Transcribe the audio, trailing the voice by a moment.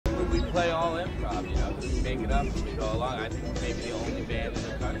we play all improv, you know, we make it up as we go along. I think we're maybe the only band in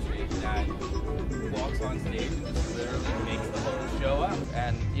the country that walks on stage and just literally makes the whole show up.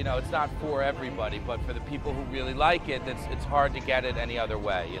 And, you know, it's not for everybody, but for the people who really like it, it's hard to get it any other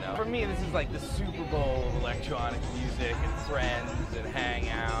way, you know? For me, this is like the Super Bowl of electronic music and friends and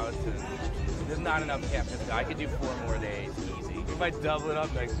hangouts. And there's not enough Camp Bisco. I could do 4 more days, easy. We might double it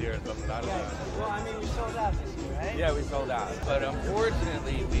up next year or something, I don't know. Well, I mean, you sold out this year, right? Yeah, we sold out. But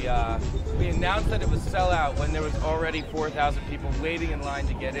unfortunately, we announced that it was sellout when there was already 4,000 people waiting in line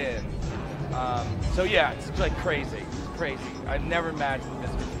to get in. So yeah, it's like crazy. It's crazy. I've never imagined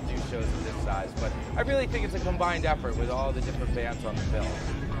Biscuits would do shows of this size, but I really think it's a combined effort with all the different bands on the bill.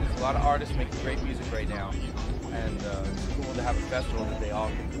 There's a lot of artists making great music right now, and it's cool to have a festival that they all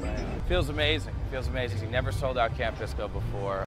can play on. It feels amazing. It feels amazing. We never sold out Camp Bisco before.